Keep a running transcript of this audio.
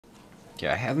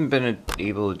Yeah, I haven't been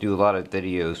able to do a lot of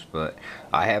videos, but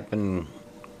I have been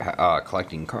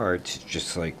collecting cards,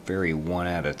 just like very one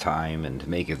at a time. And to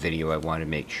make a video, I wanted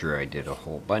to make sure I did a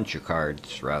whole bunch of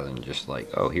cards rather than just like,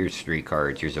 oh, here's 3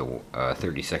 cards, here's a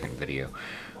 30-second video.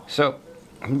 So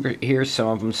here's some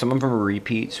of them. Some of them are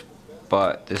repeats,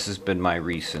 but this has been my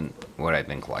recent, what I've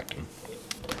been collecting.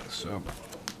 So,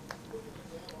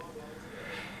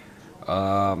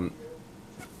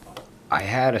 I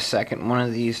had a second one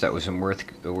of these that was in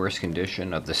the worst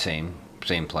condition of the same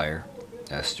player.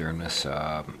 Sternness.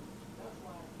 I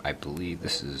believe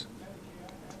this is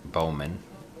Bowman,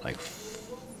 like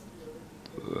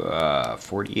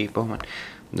 48 Bowman.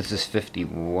 This is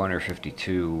 51 or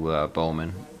 52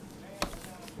 Bowman.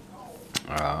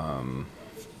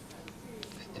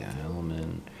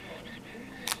 Element.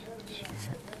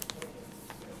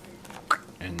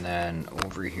 And then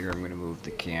over here, I'm going to move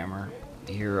the camera.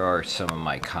 Here are some of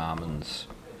my commons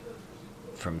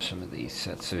from some of these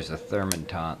sets. There's a Thurman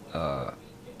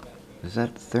is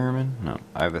that Thurman? No,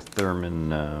 I have a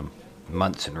Thurman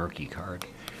Munson rookie card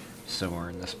somewhere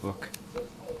in this book.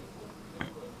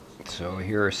 So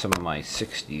here are some of my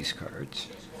 60s cards.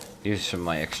 These are some of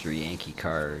my extra Yankee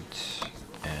cards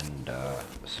and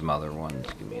some other ones.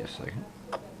 Give me a second.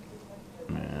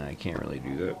 I can't really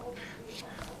do that.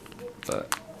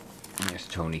 But there's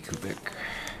Tony Kubik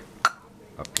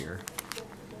up here.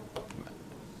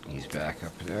 He's back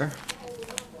up there.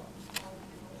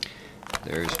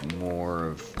 There's more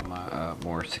of my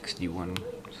more 61s.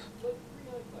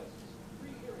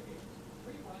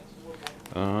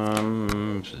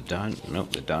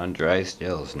 The Don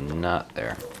Drysdale is not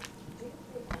there.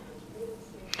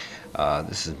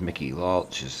 This is Mickey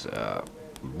Laulch's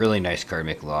really nice card.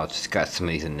 Mickey Laulch. It's got some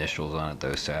of these initials on it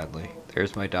though, sadly.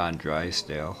 There's my Don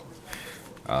Drysdale.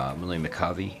 Millie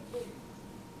McCovey.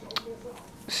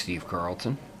 Steve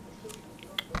Carlton.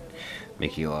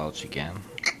 Mickey Laulch again.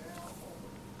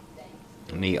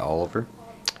 Lee Oliver.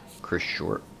 Chris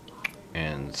Short.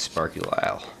 And Sparky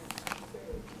Lyle.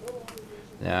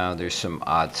 Now there's some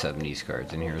odd 70s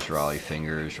cards. And here's Raleigh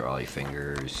Fingers,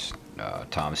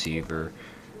 Tom Seaver,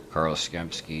 Carl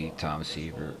Skemsky, Tom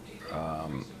Seaver,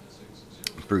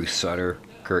 Bruce Sutter,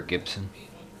 Kurt Gibson,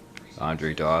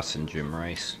 Andre Dawson, Jim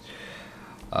Rice,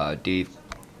 Dave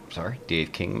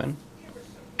Kingman,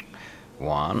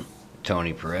 Juan,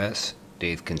 Tony Perez,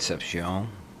 Dave Concepcion,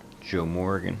 Joe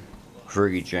Morgan,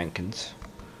 Fergie Jenkins,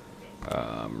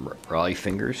 Raleigh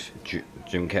Fingers,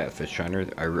 Jim Catfish Hunter.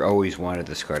 I always wanted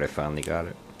this card. I finally got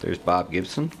it. There's Bob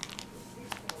Gibson.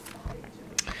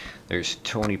 There's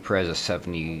Tony Perez, a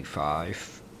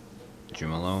 75.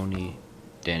 Jim Maloney,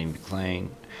 Danny McClain,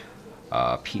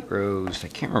 Pete Rose. I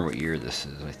can't remember what year this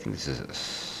is. I think this is a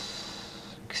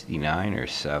 69 or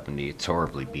 70. It's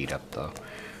horribly beat up though.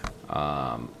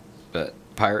 But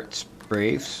Pirates,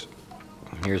 Braves.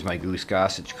 Here's my Goose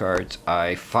Gossage cards.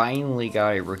 I finally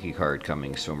got a rookie card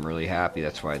coming, so I'm really happy.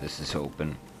 That's why this is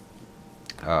open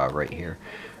right here.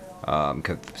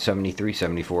 73,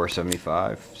 74,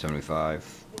 75,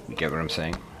 75. You get what I'm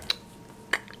saying?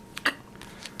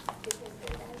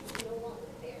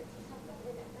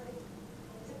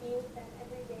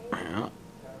 Yeah,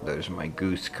 those are my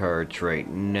Goose cards right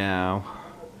now.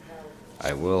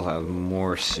 I will have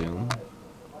more soon.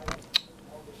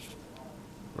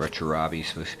 Retro Robbie's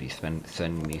supposed to be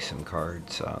sending me some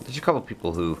cards. There's a couple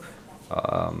people who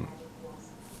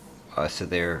said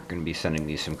they're going to be sending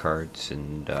me some cards,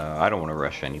 and I don't want to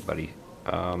rush anybody.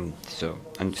 So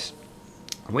I'm just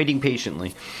waiting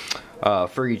patiently.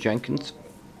 Fergie Jenkins,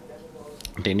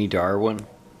 Danny Darwin,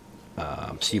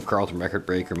 Steve Carlton, Record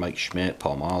Breaker, Mike Schmidt,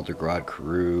 Paul Malder, Rod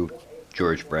Carew,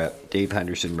 George Brett, Dave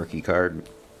Henderson, rookie card,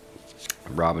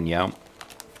 Robin Yount,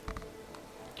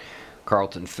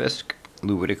 Carlton Fisk,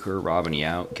 Lou Whitaker, Robin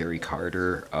Yount, Gary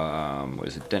Carter, what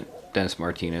is it? Dennis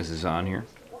Martinez is on here.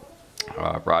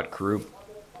 Rod Carew,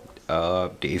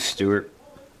 Dave Stewart.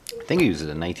 I think he was a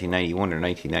 1991 or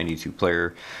 1992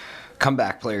 player,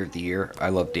 comeback player of the year. I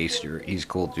love Dave Stewart. He's a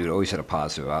cool dude. Always had a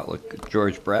positive outlook.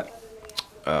 George Brett,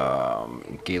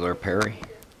 Gaylor Perry.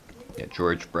 Yeah,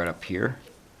 George Brett up here.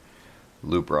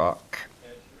 Lou Brock.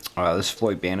 This is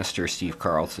Floyd Bannister, Steve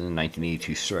Carlton,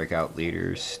 1982 strikeout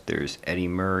leaders. There's Eddie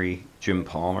Murray, Jim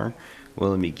Palmer,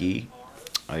 Willie McGee,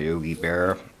 Yogi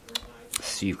Berra,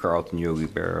 Steve Carlton, Yogi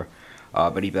Berra,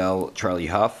 Buddy Bell, Charlie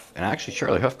Huff. And actually,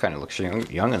 Charlie Huff kind of looks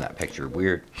young in that picture.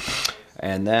 Weird.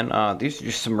 And then these are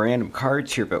just some random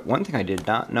cards here. But one thing I did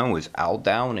not know was Al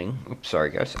Downing. Oops,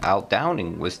 sorry guys. Al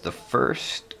Downing was the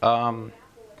first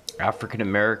African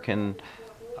American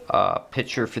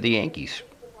pitcher for the Yankees.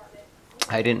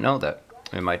 I didn't know that.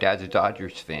 And my dad's a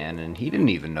Dodgers fan, and he didn't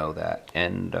even know that.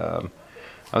 And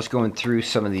I was going through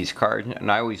some of these cards,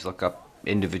 and I always look up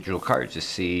individual cards to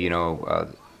see, you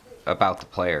know, about the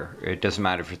player. It doesn't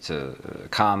matter if it's a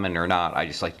common or not. I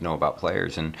just like to know about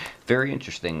players, and very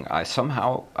interesting.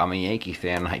 I'm a Yankee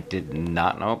fan. I did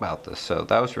not know about this, so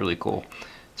that was really cool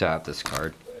to have this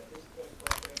card.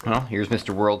 Well, here's Mr.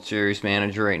 World Series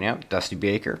manager right now, Dusty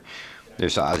Baker.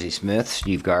 There's Ozzie Smith,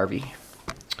 Steve Garvey.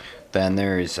 Then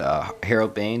there's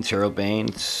Harold Baines.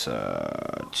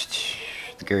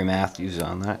 Gary Matthews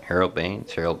on that. Harold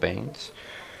Baines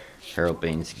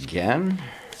again.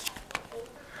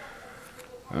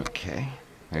 Okay.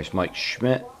 There's Mike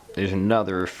Schmidt. There's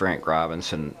another Frank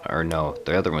Robinson. Or no,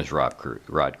 the other one's Rod Crew.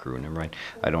 Never mind.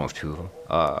 I don't have two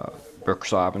of them.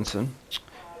 Brooks Robinson.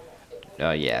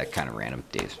 Yeah, kind of random.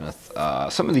 Dave Smith.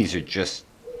 Some of these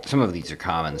are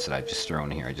commons that I've just thrown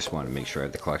here. I just want to make sure I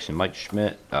have the collection. Mike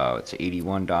Schmidt. It's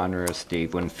 81. Donruss.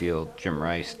 Dave Winfield. Jim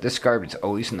Rice. This card was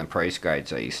always in the price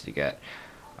guides I used to get.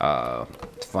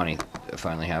 It's funny. I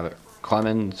finally have it.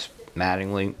 Clemens.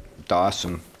 Mattingly.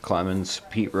 Dawson. Clemens.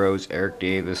 Pete Rose. Eric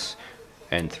Davis.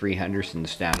 And 3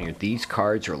 Hendersons down here. These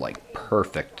cards are like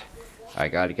perfect. I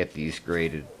got to get these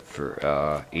graded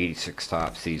for 86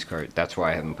 tops. These cards. That's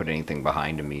why I haven't put anything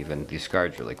behind them even. These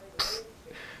cards are like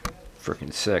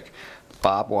freaking sick.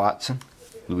 Bob Watson,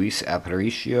 Luis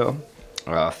Aparicio,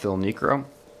 Phil Necro,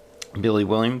 Billy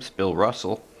Williams, Bill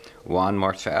Russell, Juan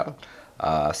Marchal,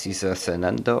 Cesar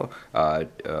Senendo,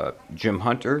 Jim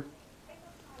Hunter,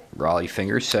 Raleigh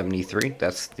Fingers 73.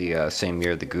 That's the same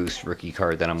year the Goose rookie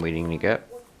card that I'm waiting to get.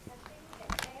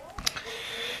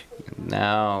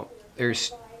 Now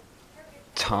there's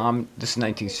Tom. This is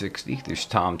 1960. There's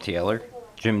Tom Taylor,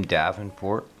 Jim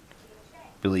Davenport,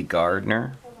 Billy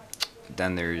Gardner.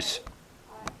 Then there's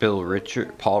Paul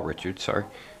Richards,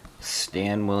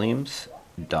 Stan Williams,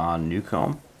 Don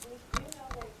Newcomb,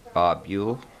 Bob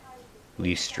Buell,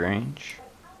 Lee Strange,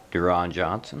 Deron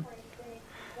Johnson,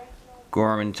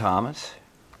 Gorman Thomas,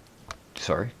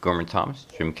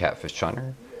 Jim Catfish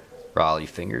Hunter, Raleigh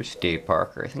Fingers, Dave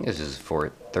Parker. I think this is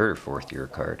his third or fourth year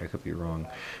card. I could be wrong.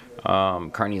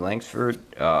 Carney Langsford,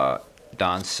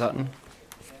 Don Sutton.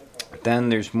 Then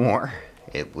there's more.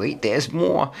 Wait, there's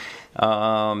more.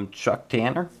 Chuck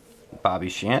Tanner, Bobby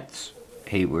Shantz,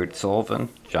 Hayward Sullivan,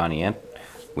 Johnny Ent,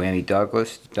 Whammy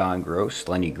Douglas, Don Gross,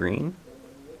 Lenny Green,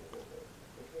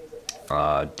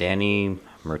 Danny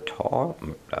Murtaugh,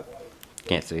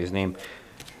 can't say his name.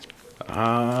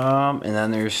 And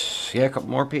then there's a couple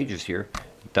more pages here.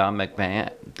 Don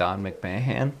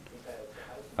McMahon,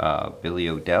 Billy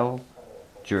Odell,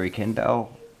 Jerry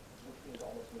Kendall,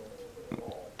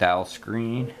 Dal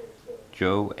Screen,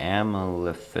 Joe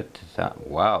Amalafit.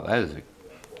 Wow, that is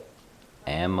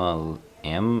Amalafit.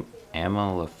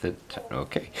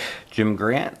 Okay, Jim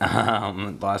Grant,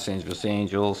 Los Angeles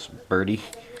Angels, Birdie.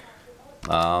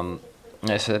 I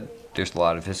said there's a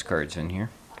lot of his cards in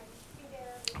here.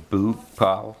 Boo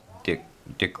Powell,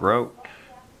 Dick Rote,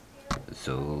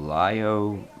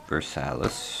 Zolayo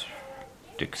Versalis,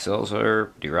 Dick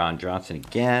Silzer, Deron Johnson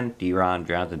again, Deron,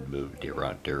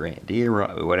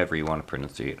 whatever you want to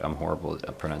pronounce it. I'm horrible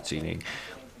at pronunciating.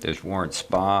 There's Warren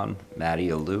Spahn, Matty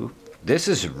Alou. This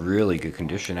is really good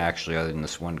condition, actually, other than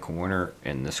this one corner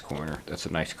and this corner. That's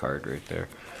a nice card right there.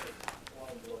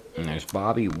 And there's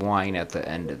Bobby Wine at the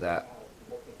end of that.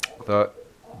 But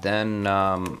then,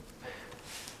 I'm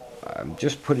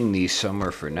just putting these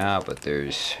somewhere for now, but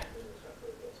there's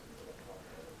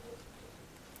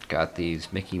got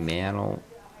these Mickey Mantle,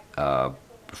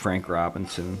 Frank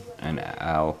Robinson, and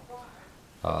Al.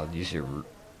 These are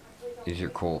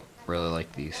cool. Really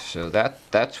like these. So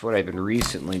that's what I've been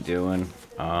recently doing.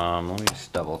 Let me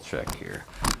just double check here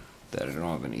that I don't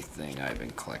have anything I've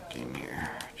been collecting here.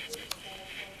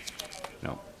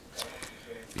 Nope.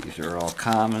 These are all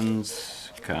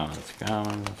commons.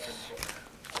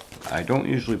 I don't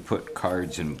usually put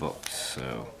cards in books,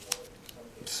 so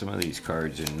some of these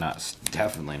cards are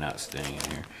definitely not staying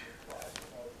in here.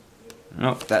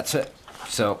 Nope, that's it.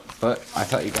 So, but I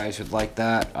thought you guys would like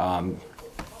that.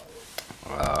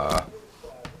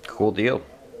 Cool deal.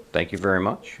 Thank you very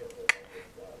much.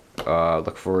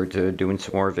 Look forward to doing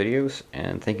some more videos,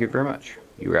 and thank you very much.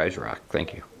 You guys rock.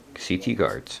 Thank you. CT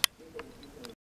Guards.